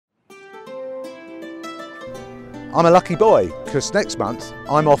I'm a lucky boy because next month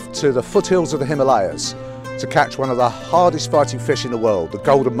I'm off to the foothills of the Himalayas to catch one of the hardest fighting fish in the world, the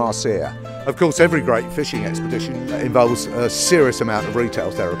golden mahseer. Of course, every great fishing expedition involves a serious amount of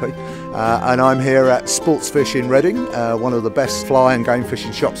retail therapy, and I'm here at Sports Fish in Reading, one of the best fly and game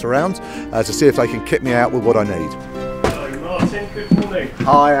fishing shops around, to see if they can kit me out with what I need. Hello Martin, good morning.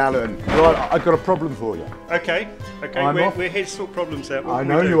 Hi Alan, right, I've got a problem for you. Okay, we're here to sort problems out. I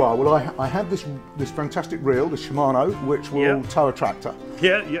know you are. Well, I have this fantastic reel, the Shimano, which will tow a tractor.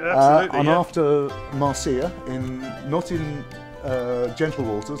 Yeah, absolutely. I'm after mahseer, not in gentle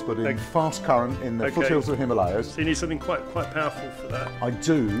waters, but in fast current in the foothills of the Himalayas. So you need something quite powerful for that. I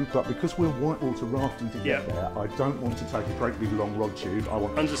do, but because we're whitewater rafting to get there, I don't want to take a great big long rod tube. I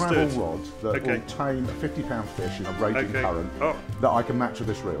want a travel rod that will tame a 50-pound fish in a raging current that I can match with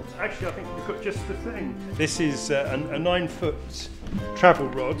this reel. Actually, I think we've got just the thing. This is a 9-foot travel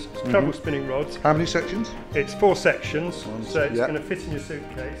rod, travel spinning rod. How many sections? It's 4 sections, so it's going to fit in your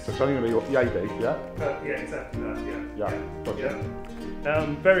suitcase. So it's only going to be yay big, yeah? Yeah, exactly that, Gotcha.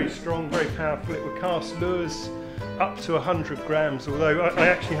 Very strong, very powerful. It will cast lures up to 100 grams, although I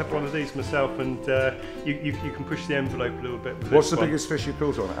actually have one of these myself, and you can push the envelope a little bit with What's the biggest fish you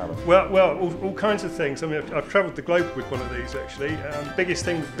caught on it, Alan? Well, all kinds of things. I mean, I've travelled the globe with one of these actually. Biggest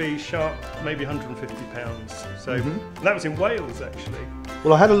thing would be sharp, maybe 150 pounds. So that was in Wales actually.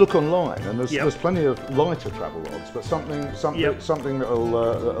 Well, I had a look online, and there's plenty of lighter travel rods, but something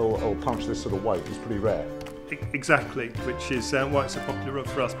that'll punch this sort of weight is pretty rare. Exactly, which is why it's a popular rod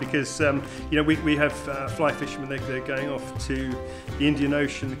for us, because we have fly fishermen, they're going off to the Indian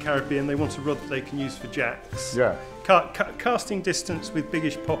Ocean, the Caribbean, they want a rod that they can use for jacks. Yeah. Casting distance with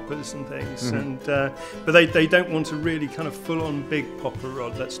biggish poppers and things, but they don't want a really kind of full-on big popper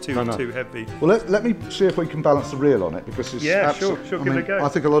rod. That's too heavy. Well, let me see if we can balance the reel on it, because it's sure, give it a go. I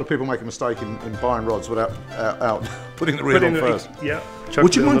think a lot of people make a mistake in buying rods without putting the reel on first.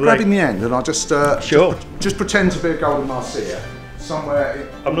 Would you mind grabbing the end, and I'll just just pretend to be a golden mahseer somewhere.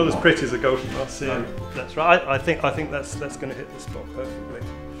 I'm not as pretty as a golden mahseer. That's right. I think that's going to hit the spot perfectly.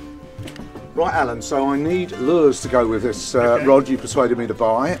 Right, Alan, so I need lures to go with this rod you persuaded me to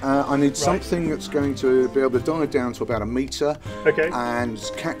buy. I need something that's going to be able to dive down to about 1 metre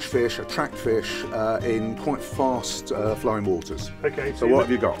and catch fish, attract fish in quite fast flowing waters. Okay. So what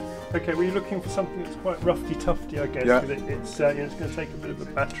have you got? Okay, well, you're looking for something that's quite roughy tufty, I guess. Yeah. It's going to take a bit of a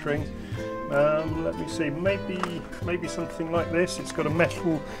battering. Let me see, maybe something like this. It's got a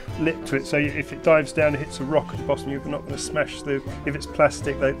metal lip to it, so if it dives down and hits a rock at the bottom, you're not going to smash if it's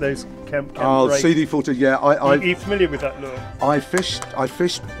plastic, those can break. CD-footed, yeah. Are you familiar with that lure? I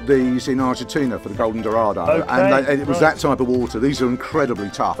fished these in Argentina for the Golden Dorado, and it was that type of water. These are incredibly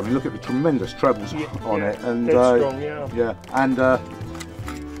tough. I mean, look at the tremendous trebles on it. And strong, and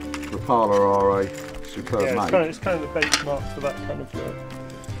Rapala are a superb mate. It's kind of the benchmark for that kind of lure.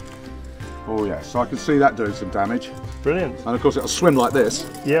 Oh yes, so I can see that doing some damage. Brilliant. And of course it'll swim like this.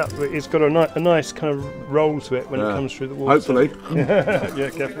 Yeah, but it's got a nice kind of roll to it when it comes through the water. Hopefully. Yeah,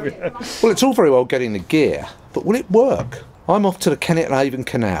 careful. Well, it's all very well getting the gear, but will it work? I'm off to the Kennet and Avon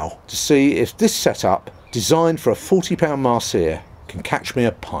Canal to see if this setup, designed for a 40-pound mahseer, can catch me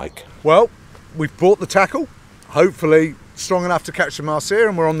a pike. Well, we've bought the tackle, hopefully strong enough to catch the mahseer,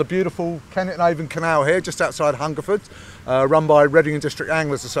 and we're on the beautiful Kennet and Avon Canal here, just outside Hungerford, run by Reading and District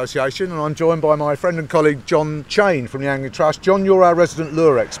Anglers Association, and I'm joined by my friend and colleague John Chain from the Angling Trust. John, you're our resident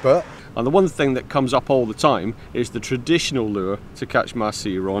lure expert. And the one thing that comes up all the time is the traditional lure to catch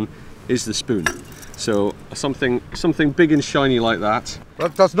mahseer on is the spoon. So something big and shiny like that.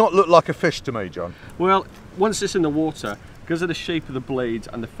 That does not look like a fish to me, John. Well, once it's in the water, because of the shape of the blades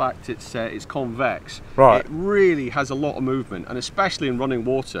and the fact it's convex, it really has a lot of movement, and especially in running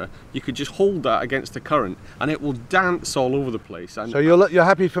water, you could just hold that against the current and it will dance all over the place. And so you're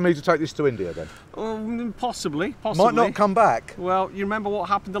happy for me to take this to India then? Possibly. Might not come back. Well, you remember what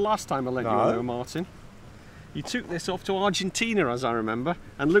happened the last time I let you on there, Martin? You took this off to Argentina, as I remember,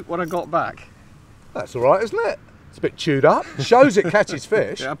 and look what I got back. That's all right, isn't it? It's a bit chewed up. Shows it catches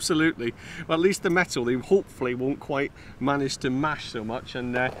fish. Yeah, absolutely. Well, at least the metal, they hopefully won't quite manage to mash so much.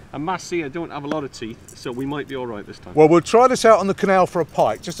 And mahseer don't have a lot of teeth, so we might be all right this time. Well, we'll try this out on the canal for a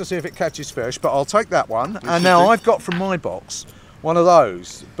pike, just to see if it catches fish, but I'll take that one. And now I've got from my box one of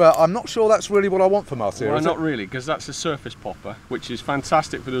those, but I'm not sure that's really what I want for mahseer. Well, not really, because that's a surface popper, which is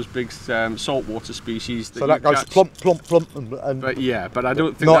fantastic for those big saltwater species. So that goes plump, plump, plump, but I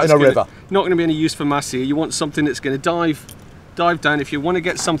don't think not that's in a river. Not going to be any use for mahseer. You want something that's going to dive down. If you want to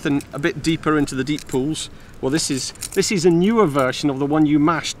get something a bit deeper into the deep pools, well, this is a newer version of the one you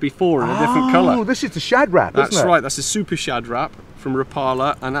mashed before in a different colour. Oh, this is the shad wrap, isn't it? That's right. That's a super shad wrap from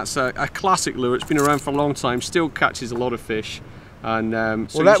Rapala, and that's a classic lure. It's been around for a long time, still catches a lot of fish. And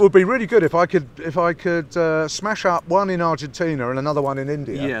so well, that would be really good if I could smash up one in Argentina and another one in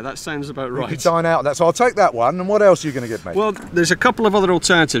India. Yeah, that sounds about right. You could dine out that. So I'll take that one. And what else are you going to give me? Well, there's a couple of other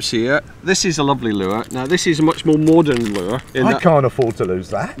alternatives here. This is a lovely lure. Now, this is a much more modern lure. I can't afford to lose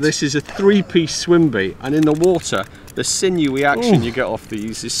that. This is a 3-piece swim bait, and in the water, the sinewy action you get off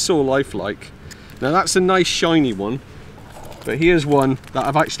these is so lifelike. Now, that's a nice shiny one. But here's one that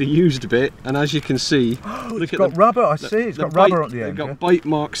I've actually used a bit, and as you can see, look, it's got rubber. I see. It's got rubber on the end. It's got bite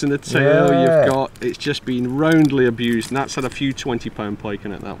marks in the tail. Yeah. You've got. It's just been roundly abused, and that's had a few 20-pound pike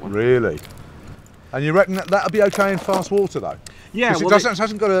in it. That one. Really? And you reckon that'll be okay in fast water though? Yeah, well, it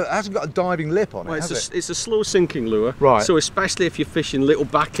hasn't got a diving lip on it. It's a slow sinking lure. Right. So especially if you're fishing little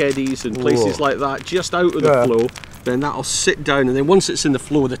back eddies and places like that, just out of the flow, then that'll sit down, and then once it's in the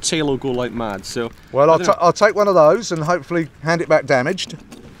flow, the tail will go like mad. So well, I'll take one of those and hopefully hand it back damaged.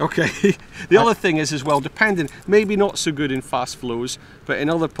 Okay. The other thing is as well, depending, maybe not so good in fast flows, but in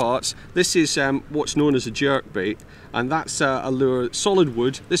other parts, this is what's known as a jerk bait, and that's a lure, solid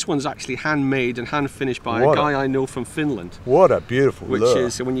wood. This one's actually handmade and hand finished by a guy I know from Finland. What a beautiful lure. Which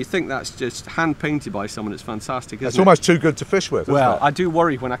is, when you think that's just hand painted by someone, it's fantastic, isn't it? It's almost too good to fish with, well, isn't it? I do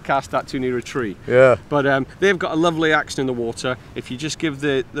worry when I cast that too near a tree. Yeah. But they've got a lovely action in the water. If you just give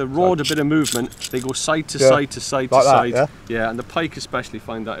the rod a bit of movement, they go side to side to side to side. Yeah, and the pike especially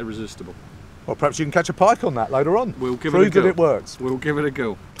find that irresistible. Well, perhaps you can catch a pike on that later on. We'll give it a go. Prove that it works. We'll give it a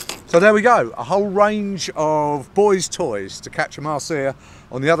go. So there we go, a whole range of boys' toys to catch a mahseer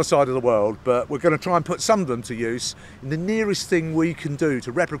on the other side of the world, but we're going to try and put some of them to use in the nearest thing we can do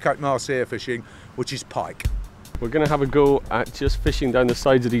to replicate mahseer fishing, which is pike. We're going to have a go at just fishing down the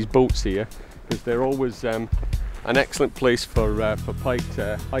sides of these boats here, because they're always an excellent place for pike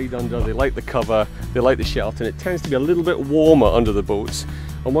to hide under. They like the cover, they like the shelter, and it tends to be a little bit warmer under the boats.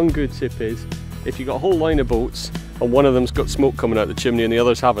 And one good tip is, if you've got a whole line of boats and one of them's got smoke coming out the chimney and the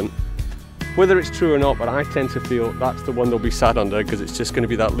others haven't, whether it's true or not, but I tend to feel that's the one they'll be sat under, because it's just going to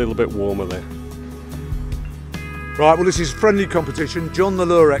be that little bit warmer there. Right, well, this is friendly competition. John the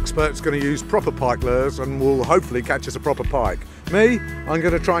lure expert is going to use proper pike lures and will hopefully catch us a proper pike. Me, I'm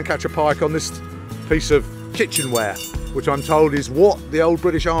going to try and catch a pike on this piece of kitchenware, which I'm told is what the old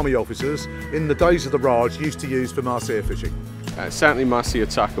British Army officers in the days of the Raj used to use for mahseer fishing. Certainly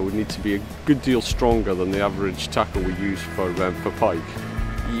mahseer tackle would need to be a good deal stronger than the average tackle we use for pike.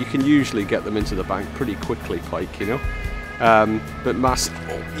 You can usually get them into the bank pretty quickly, pike, you know. But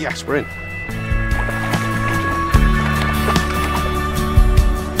oh, yes, we're in.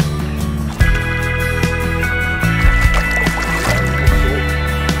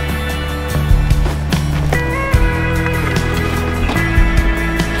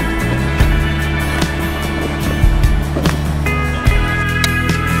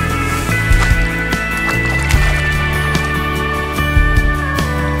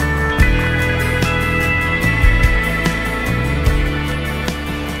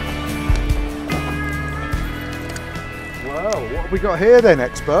 What have we got here then,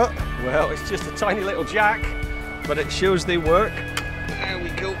 expert? Well, it's just a tiny little jack, but it shows they work. There we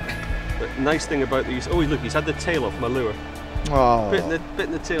go. The nice thing about these, oh look, he's had the tail off my lure. Oh.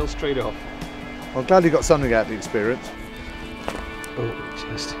 Bitten the tail straight off. I'm glad you got something out of the experience. Oh,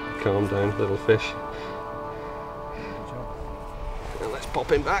 just calm down, little fish. And let's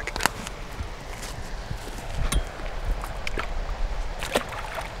pop him back.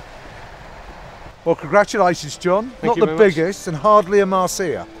 Well, congratulations, John. Thank you Not the biggest and hardly a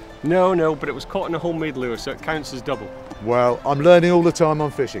mahseer. No, but it was caught in a homemade lure, so it counts as double. Well, I'm learning all the time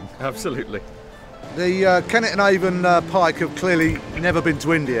on fishing. Absolutely. The Kennet and Avon pike have clearly never been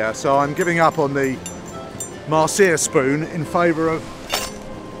to India, so I'm giving up on the mahseer spoon in favour of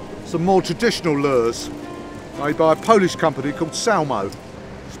some more traditional lures made by a Polish company called Salmo.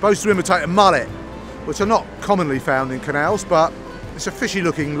 It's supposed to imitate a mullet, which are not commonly found in canals, but it's a fishy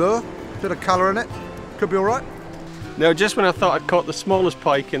looking lure. Bit of colour in it, could be all right. Now, just when I thought I'd caught the smallest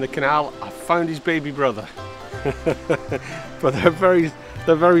pike in the canal, I found his baby brother. But they're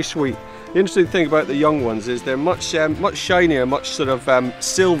very sweet. The interesting thing about the young ones is they're much shinier, much sort of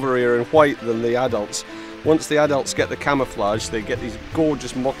silverier and white than the adults. Once the adults get the camouflage, they get these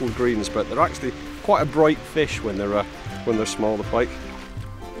gorgeous mottled greens, but they're actually quite a bright fish when they're small, the pike.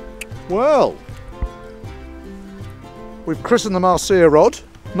 Well, we've christened the mahseer rod.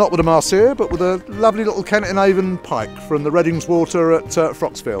 Not with a mahseer, but with a lovely little Kennet and Avon pike from the Reddings Water at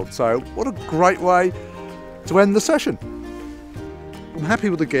Froxfield. So what a great way to end the session. I'm happy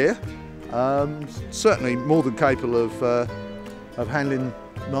with the gear. Certainly more than capable of handling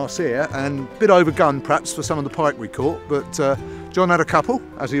mahseer, and a bit overgunned perhaps for some of the pike we caught, but John had a couple,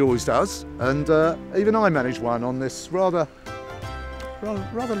 as he always does, and even I managed one on this rather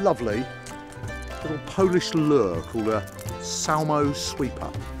lovely little Polish lure called a Salmo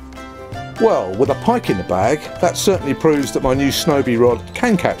Sweeper. Well, with a pike in the bag, that certainly proves that my new Snowbie rod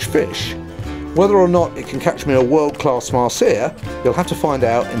can catch fish. Whether or not it can catch me a world-class mahseer, you'll have to find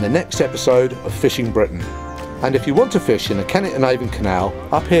out in the next episode of Fishing Britain. And if you want to fish in the Kennet and Avon Canal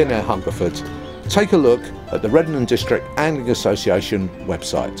up here near Hungerford, take a look at the Redden District Angling Association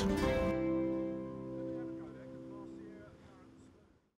website.